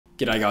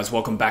G'day guys,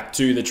 welcome back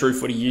to the True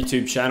Footy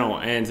YouTube channel,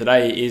 and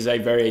today is a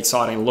very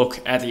exciting look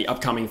at the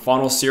upcoming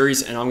finals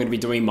series, and I'm going to be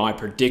doing my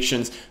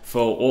predictions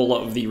for all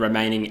of the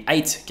remaining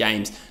 8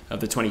 games of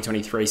the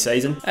 2023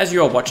 season. As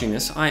you are watching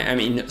this, I am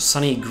in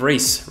sunny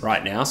Greece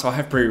right now, so I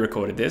have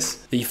pre-recorded this.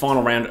 The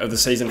final round of the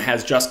season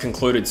has just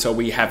concluded, so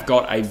we have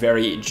got a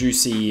very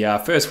juicy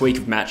first week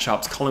of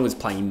matchups. Collingwood's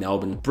playing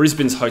Melbourne,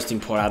 Brisbane's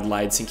hosting Port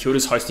Adelaide, St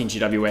Kilda's hosting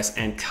GWS,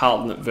 and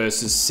Carlton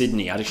versus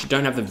Sydney. I actually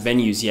don't have the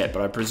venues yet,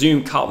 but I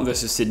presume Carlton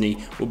versus Sydney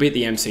will be at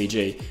the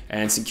MCG,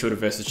 and St Kilda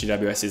versus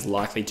GWS is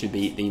likely to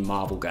be the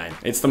Marvel game.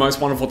 It's the most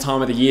wonderful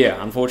time of the year.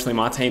 Unfortunately,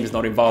 my team is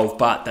not involved,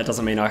 but that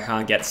doesn't mean I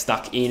can't get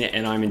stuck in,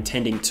 and I'm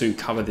intending to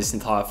cover this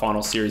entire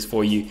final series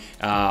for you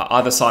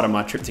either side of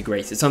my trip to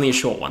Greece. It's only a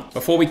short one.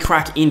 Before we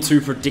crack into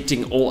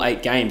predicting all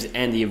 8 games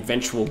and the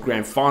eventual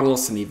grand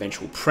finalists and the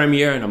eventual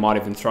premiere, and I might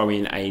even throw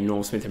in a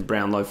Norm Smith and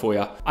Brownlow for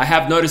you, I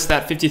have noticed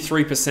that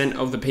 53%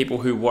 of the people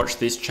who watch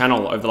this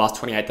channel over the last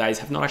 28 days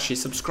have not actually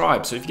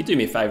subscribed. So if you could do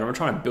me a favor, I'm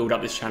trying to build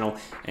up this channel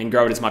and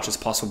grow it as much as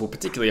possible,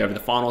 particularly over the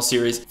final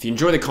series. If you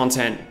enjoy the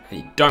content and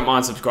you don't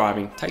mind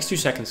subscribing, it takes 2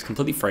 seconds,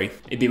 completely free.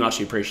 It'd be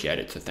muchly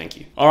appreciated, so thank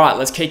you. All right,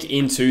 let's kick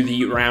into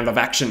the round of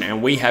action,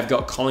 and we have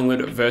got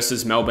Collingwood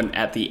versus Melbourne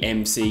at the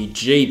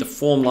MCG. The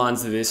form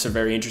lines of this are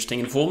very interesting,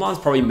 and form lines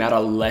probably matter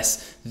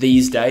less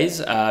these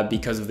days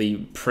because of the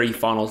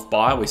pre-finals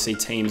bye. We see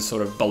teams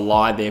sort of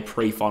belie their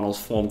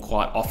pre-finals form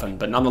quite often,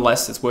 but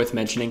nonetheless, it's worth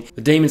mentioning.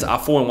 The Demons are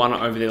 4-1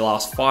 over their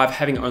last 5,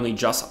 having only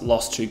just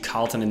lost to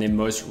Carlton, and their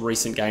most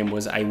recent game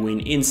was a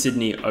win in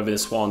Sydney over the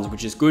Swans,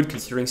 which is good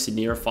considering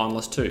Sydney are a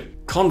finalist too.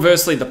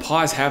 Conversely, the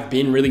Pies have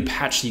been really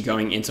patchy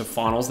going into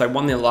finals. They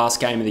won their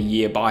last game of the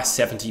year by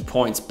 70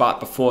 points, but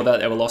before that,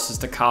 there were losses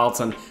to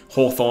Carlton,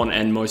 Hawthorn,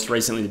 and most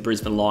recently the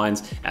Brisbane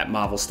Lions at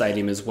Marvel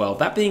Stadium as well.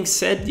 That being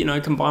said, you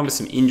know, combined with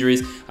some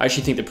injuries, I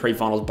actually think the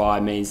pre-finals bye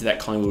means that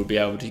Collingwood will be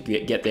able to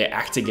get their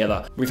act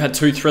together. We've had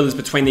 2 thrillers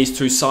between these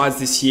 2 sides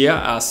this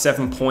year,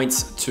 7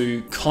 points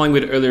to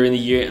Collingwood earlier in the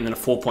year, and then a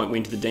 4-point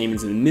win to the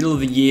Demons in the middle of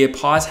the year.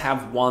 Pies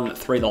have won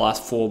 3 of the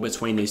last 4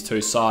 between these 2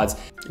 sides.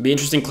 It'll be an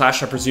interesting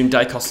clash. I presume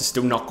Dacos is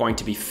still not going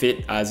to be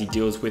fit as he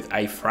deals with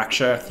a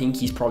fracture. I think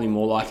he's probably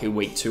more likely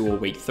week 2 or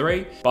week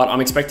 3, but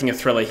I'm expecting a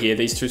thriller here.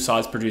 These 2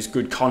 sides produce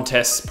good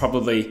contests.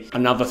 Probably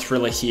another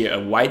thriller here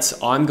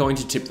awaits. I'm going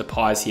to tip the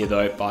Pies here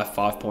though by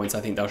 5 points.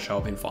 I think they'll show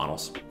up in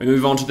finals. We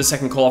move on to the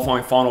second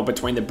qualifying final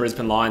between the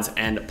Brisbane Lions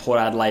and Port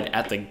Adelaide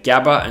at the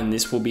Gabba, and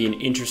this will be an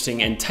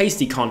interesting and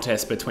tasty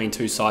contest between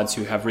 2 sides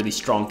who have really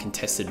strong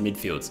contested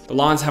midfields. The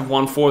Lions have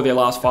won 4 of their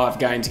last 5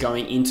 games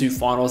going into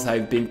finals.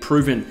 They've been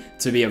proven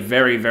to be a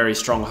very, very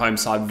strong home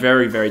side,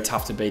 very, very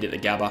tough to beat at the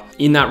Gabba.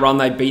 In that run,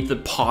 they beat the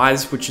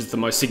Pies, which is the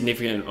most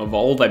significant of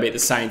all. They beat the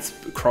Saints,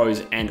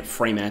 Crows, and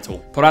Fremantle.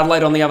 Port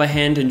Adelaide, on the other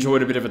hand,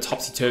 enjoyed a bit of a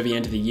topsy-turvy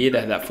end of the year. They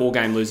had that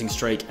 4-game losing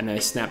streak, and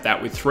they snapped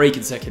that with 3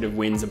 consecutive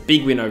wins, a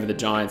big win over the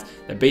Giants.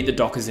 They beat the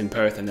Dockers in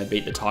Perth, and they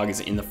beat the Tigers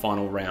in the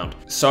final round.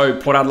 So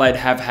Port Adelaide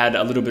have had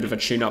a little bit of a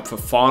tune-up for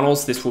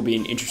finals. This will be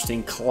an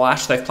interesting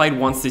clash. They've played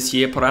once this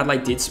year. Port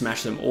Adelaide did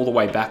smash them all the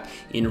way back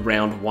in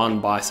round 1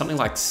 by something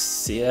like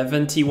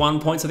 71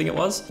 points, I think it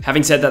was.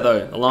 Having said that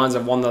though, the Lions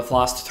have won the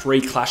last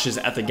 3 clashes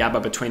at the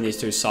Gabba between these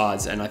 2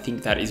 sides, and I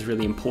think that is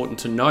really important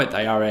to note.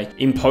 They are an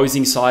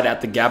imposing side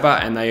at the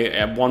Gabba, and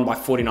they won by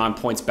 49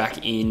 points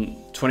back in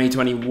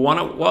 2021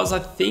 it was, I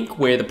think,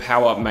 where the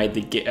Power made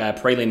the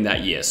prelim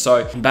that year.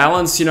 So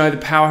balance, you know, the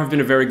Power have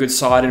been a very good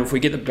side, and if we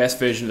get the best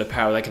version of the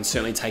Power, they can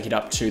certainly take it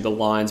up to the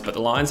Lions, but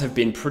the Lions have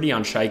been pretty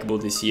unshakable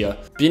this year,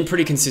 been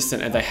pretty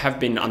consistent, and they have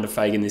been under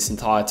Fagan this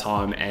entire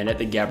time, and at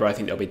the Gabba, I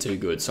think they'll be too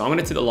good. So I'm going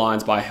to tip the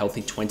Lions by a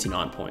healthy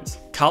 29 points.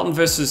 Carlton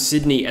versus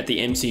Sydney at the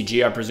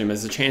MCG, I presume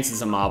there's a chance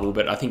it's a marble,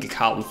 but I think a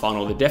Carlton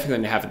final they're definitely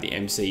going to have at the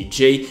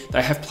MCG.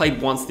 They have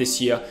played once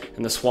this year,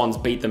 and the Swans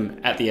beat them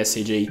at the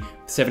SCG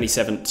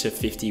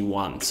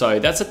 77-51. So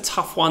that's a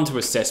tough one to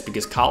assess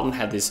because Carlton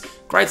had this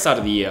great start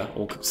of the year,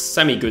 or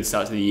semi-good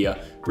start to the year,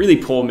 really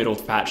poor middle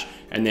patch,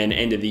 and then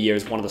ended the year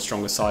as one of the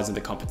strongest sides in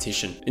the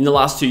competition. In the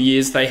last 2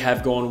 years, they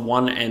have gone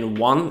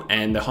 1-1,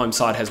 and the home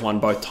side has won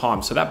both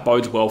times. So that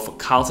bodes well for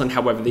Carlton.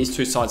 However, these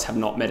 2 sides have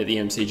not met at the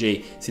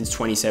MCG since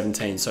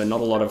 2017, so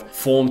not a lot of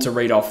form to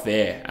read off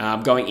there.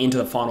 Going into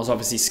the finals,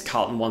 obviously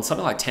Carlton won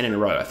something like 10 in a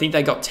row. I think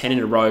they got 10 in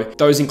a row.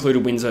 Those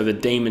included wins over the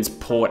Demons,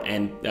 Port,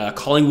 and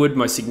Collingwood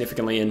most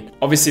significantly, and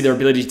obviously their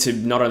ability to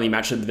not only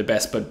match the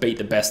best, but beat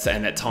the best,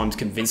 and at times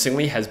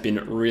convincingly, has been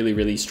really,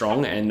 really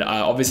strong. And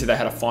obviously they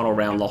had a final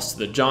round loss to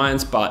the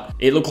Giants, but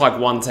it looked like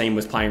one team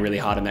was playing really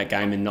hard in that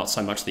game and not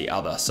so much the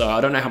other. So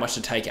I don't know how much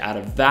to take out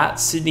of that.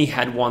 Sydney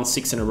had won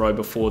 6 in a row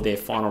before their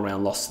final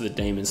round loss to the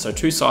Demons. So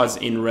 2 sides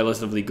in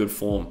relatively good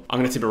form. I'm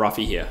going to tip a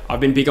roughie here. I've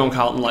been big on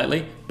Carlton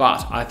lately,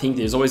 but I think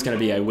there's always going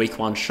to be a week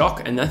 1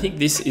 shock, and I think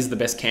this is the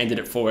best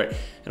candidate for it.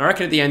 And I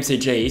reckon at the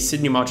MCG,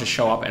 Sydney might just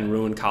show up and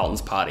ruin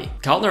Carlton's party.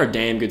 Carlton are a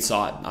damn good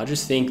side. I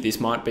just think this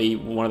might be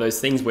one of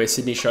those things where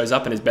Sydney shows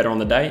up and is better on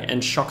the day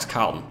and shocks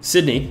Carlton.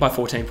 Sydney by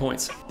 14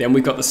 points. Then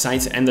we've got the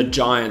Saints and the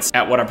Giants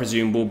at what I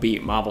presume will be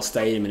Marvel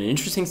Stadium. And an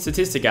interesting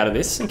statistic out of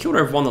this, St Kilda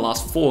have won the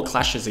last 4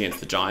 clashes against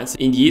the Giants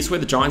in years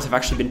where the Giants have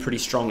actually been pretty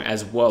strong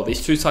as well.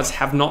 These two sides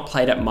have not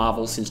played at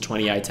Marvel since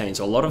 2018,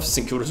 so a lot of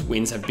St Kilda's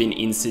wins have been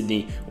in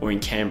Sydney or in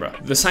Canberra.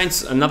 The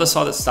Saints, another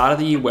side that started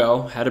the year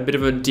well, had a bit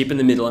of a dip in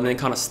the middle and then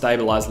kind of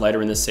stabilised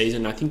later in the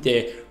season. I think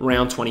their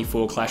round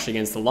 24 clash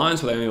against the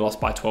Lions, where they only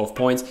lost by 12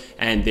 points,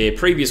 and their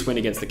previous win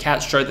against the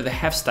Cats showed that they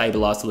have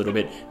stabilised a little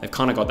bit. They've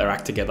kind of got their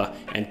act together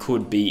and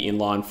could be in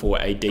line for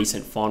a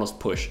decent finals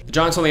push. The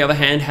Giants, on the other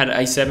hand, had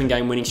a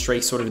 7-game winning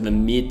streak sort of in the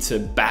mid to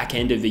back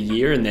end of the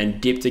year and then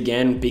dipped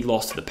again. Big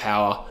loss to the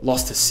Power,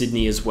 lost to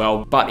Sydney as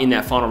well. But in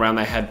that final round,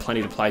 they had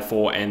plenty to play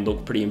for and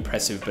looked pretty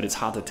impressive, but it's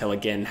hard to tell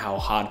again how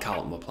hard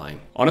Carlton were playing.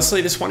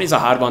 Honestly, this one is a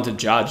hard one to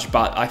judge,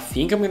 but I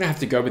think I'm going to have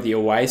to go with the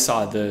away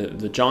side.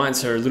 The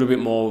Giants are a little bit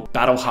more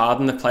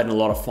battle-hardened. They've played in a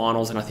lot of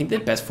finals, and I think their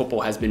best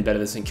football has been better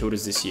than St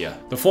Kilda's this year.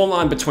 The form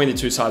line between the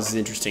two sides is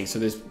interesting, so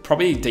there's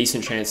probably a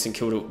decent chance St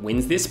Kilda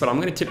wins this, but I'm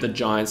going to tip the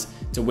Giants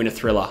to win a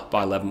thriller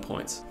by 11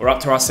 points. We're up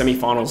to our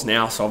semi-finals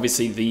now, so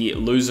obviously the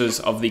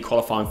losers of the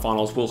qualifying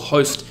finals will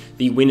host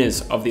the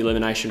winners of the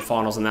elimination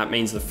finals, and that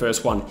means the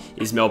first one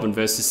is Melbourne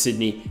versus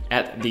Sydney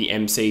at the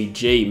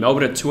MCG.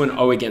 Melbourne are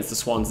 2-0 against the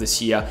Swans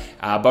this year,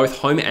 both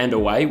home and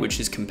away, which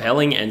is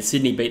compelling, and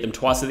Sydney beat them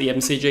twice at the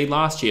MCG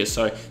last year,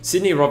 so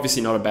Sydney are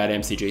obviously not a bad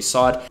MCG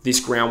side. This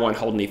ground won't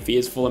hold any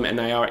fears for them, and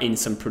they are in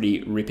some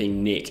pretty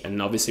ripping nick,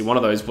 and obviously one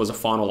of those was a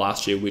final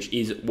last year, which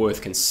is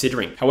worth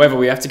considering. However,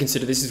 we have to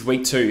consider this is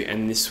week 2,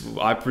 and this,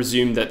 I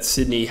presume that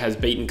Sydney has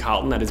beaten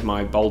Carlton. That is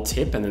my bold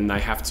tip, and then they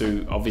have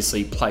to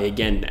obviously play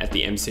again at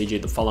the MCG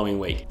the following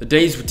week. The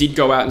D's did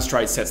go out in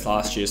straight sets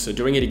last year, so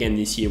doing it again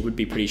this year would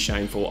be pretty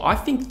shameful. I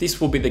think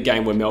this will be the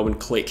game where Melbourne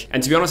click,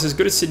 and to be honest, as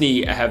good as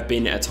Sydney have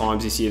been at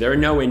times this year, they're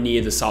nowhere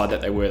near the side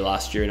that they were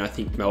last year, and I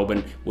think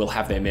Melbourne will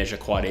have their measure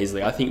quite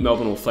easily. I think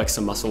Melbourne will flex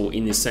some muscle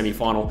in this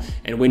semi-final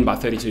and win by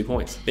 32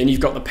 points. Then you've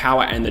got the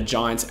Power and the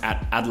Giants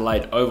at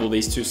Adelaide Oval.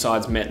 These two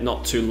sides met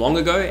not too long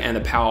ago, and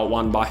the Power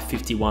won by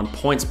 51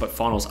 points, but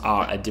finals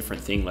are a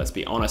different thing, let's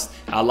be honest.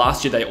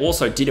 Last year, they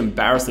also did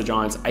embarrass the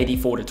Giants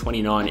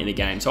 84-29 in a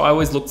game, so I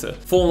always look to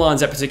form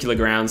lines at particular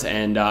grounds,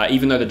 and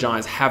even though the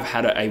Giants have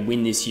had a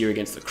win this year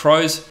against the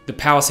Crows, the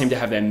Power seem to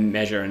have their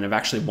measure and have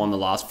actually won the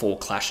last 4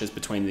 clashes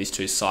between these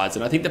two sides,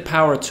 and I think the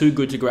Power are too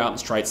good to go out in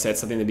straight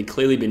sets. I think they've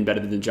clearly been better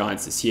than the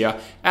Giants this year.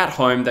 At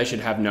home, they should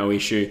have no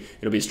issue.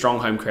 It'll be a strong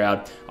home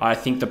crowd. I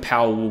think the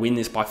Power will win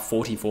this by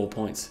 44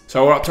 points.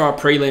 So we're up to our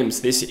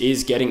prelims. This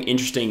is getting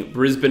interesting.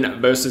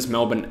 Brisbane versus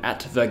Melbourne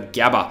at the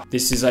Gabba.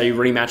 This is a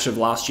rematch of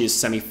last year's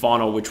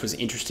semi-final, which was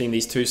interesting.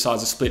 These two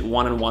sides are split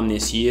 1-1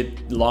 this year.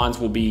 Lions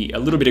will be a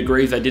little bit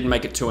aggrieved. They didn't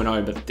make it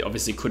 2-0, but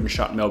obviously couldn't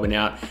shut Melbourne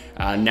out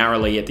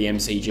narrowly at the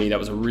MCG. That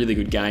was a really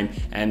good game,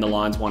 and the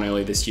Lions won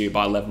earlier this year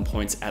by 11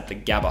 points at the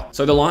Gabba.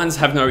 So the Lions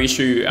have no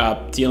issue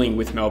dealing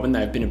with Melbourne.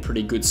 They've been a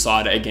pretty good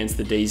side against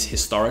the D's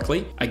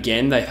historically.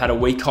 Again, they've had a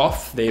week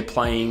off. They're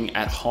playing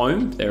at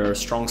home. They're a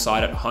strong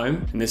side at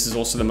home, and this is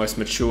also the most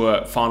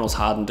mature,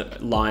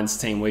 finals-hardened Lions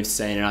team we've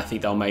seen, and I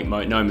think they'll make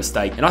no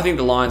mistake. And I think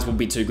the Lions will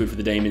be too good for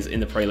the Demons in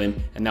the prelim,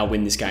 and they'll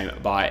win this game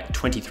by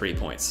 23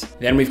 points.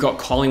 Then we've got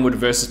Collingwood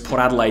versus Port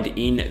Adelaide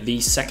in the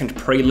second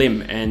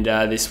prelim, and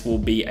this will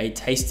be a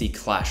tasty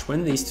clash.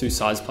 When these two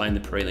sides play in the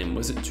prelim,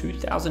 was it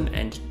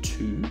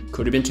 2002?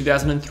 Could have been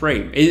 2003.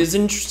 It is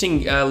an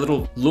interesting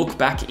little look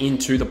back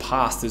into the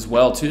past as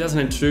well.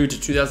 2002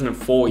 to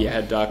 2004, you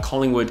had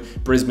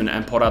Collingwood, Brisbane,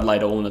 and Port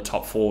Adelaide all in the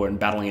top 4 and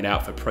battling it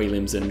out for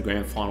prelims and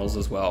grand finals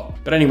as well.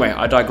 But anyway,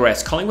 I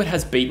digress. Collingwood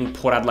has beaten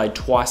Port Adelaide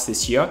twice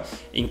this year,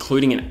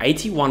 including an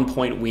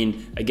 81-point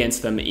win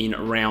against them in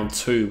round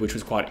 2, which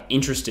was quite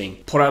interesting.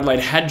 Port Adelaide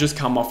had just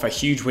come off a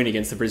huge win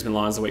against the Brisbane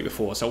Lions the week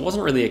before, so it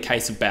wasn't really a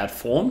case of bad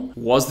form.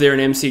 Was there an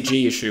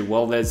MCG issue?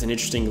 Well, there's an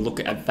interesting look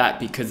at that,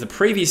 because the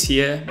previous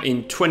year,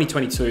 in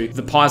 2022,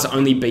 the Pies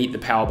only beat the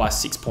Power by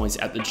 6 points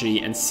at the G,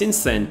 and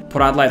since then,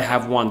 Port Adelaide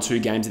have won 2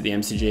 games at the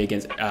MCG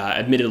against,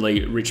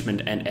 admittedly,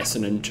 Richmond and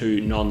Essendon,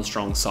 2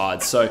 non-strong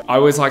sides. So I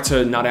always like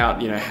to nut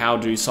out, how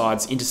do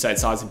sides, interstate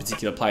sides in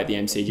particular, play at the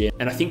MCG,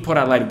 and I think Port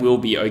Adelaide will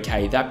be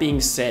okay. That being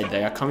said,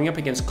 they are coming up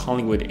against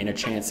Collingwood in a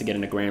chance to get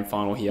in a grand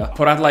final here.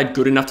 Port Adelaide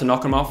good enough to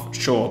knock them off?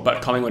 Sure,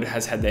 but Collingwood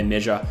has had their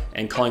measure,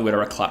 and Collingwood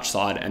are a clutch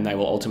side, and they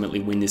will ultimately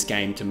win this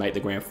game to make the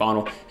grand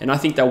final, and I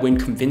think they'll win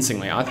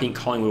convincingly. I think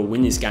Collingwood will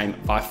win this game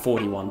by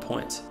 41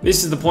 points.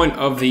 This is the point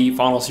of the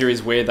final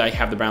series where they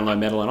have the Brownlow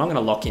medal, and I'm going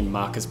to lock in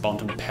Marcus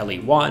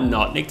Bontempelli. Why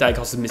not? Nick Dacos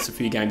has missed a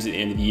few games at the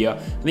end of the year.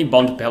 I think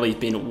Bontempelli's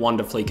been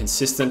wonderfully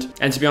consistent,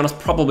 and to be honest,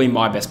 probably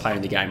my best player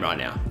in the game right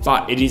now.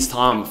 But it is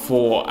time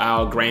for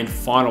our grand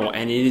final,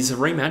 and it is a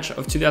rematch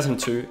of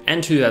 2002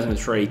 and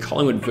 2003,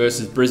 Collingwood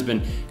versus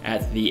Brisbane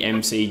at the the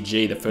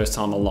MCG, the first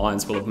time the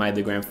Lions will have made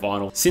the grand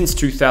final since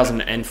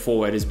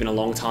 2004. It has been a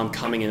long time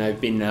coming, and they've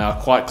been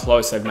quite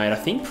close. They've made, I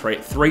think, 3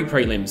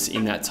 prelims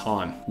in that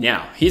time.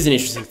 Now, here's an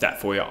interesting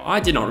stat for you. I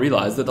did not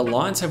realize that the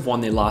Lions have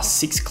won their last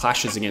 6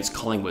 clashes against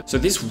Collingwood. So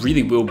this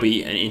really will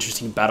be an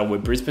interesting battle where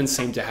Brisbane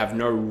seem to have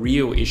no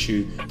real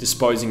issue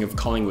disposing of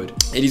Collingwood.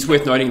 It is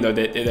worth noting though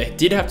that they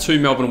did have 2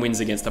 Melbourne wins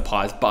against the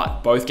Pies,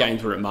 but both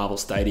games were at Marvel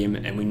Stadium,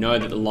 and we know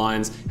that the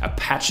Lions are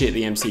patchy at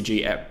the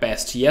MCG at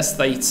best. Yes,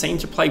 they seem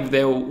to play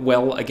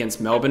well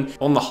against Melbourne.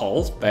 On the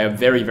whole, they are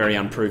very, very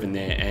unproven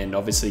there, and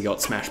obviously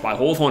got smashed by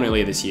Hawthorn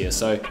earlier this year.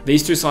 So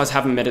these two sides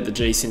haven't met at the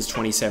G since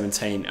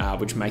 2017,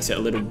 which makes it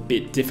a little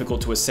bit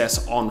difficult to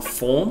assess on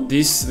form.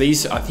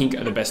 These I think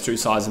are the best 2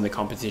 sides in the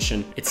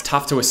competition. It's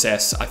tough to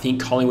assess. I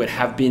think Collingwood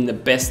have been the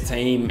best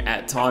team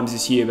at times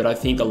this year, but I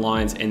think the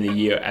Lions end the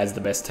year as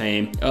the best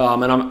team.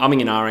 And I'm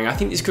umming and ahhing. I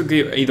think this could go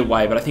either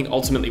way, but I think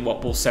ultimately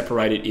what will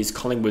separate it is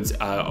Collingwood's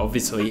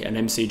obviously an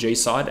MCG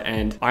side,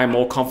 and I am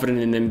more confident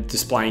in them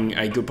displaying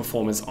a good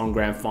performance on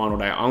grand final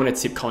day. I'm going to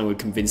tip Collingwood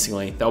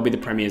convincingly. They'll be the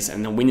premiers,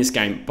 and they'll win this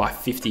game by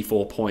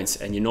 54 points.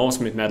 And your Norm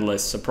Smith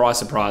medalist, surprise,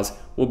 surprise,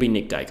 will be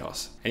Nick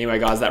Dacos. Anyway,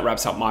 guys, that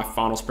wraps up my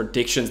finals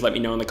predictions. Let me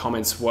know in the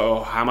comments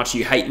how much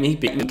you hate me.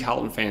 Big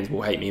Carlton fans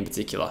will hate me in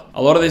particular.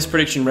 A lot of this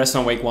prediction rests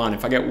on week 1.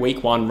 If I get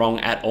week 1 wrong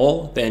at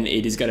all, then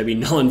it is going to be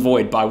null and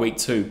void by week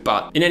 2.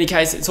 But in any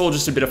case, it's all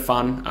just a bit of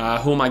fun.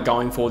 Who am I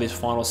going for this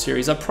final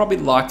series? I'd probably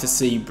like to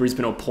see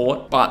Brisbane or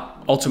Port,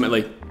 but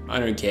ultimately, I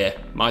don't care.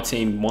 My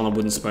team won a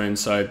wooden spoon,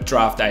 so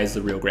draft day is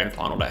the real grand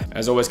final day.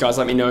 As always, guys,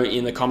 let me know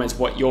in the comments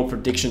what your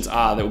predictions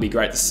are. That would be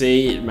great to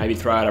see. Maybe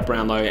throw out a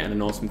Brownlow and a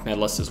Norm Smith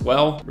medalist as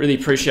well. Really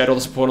appreciate all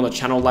the support on the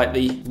channel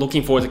lately.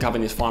 Looking forward to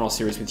covering this final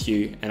series with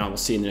you, and I will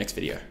see you in the next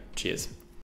video. Cheers.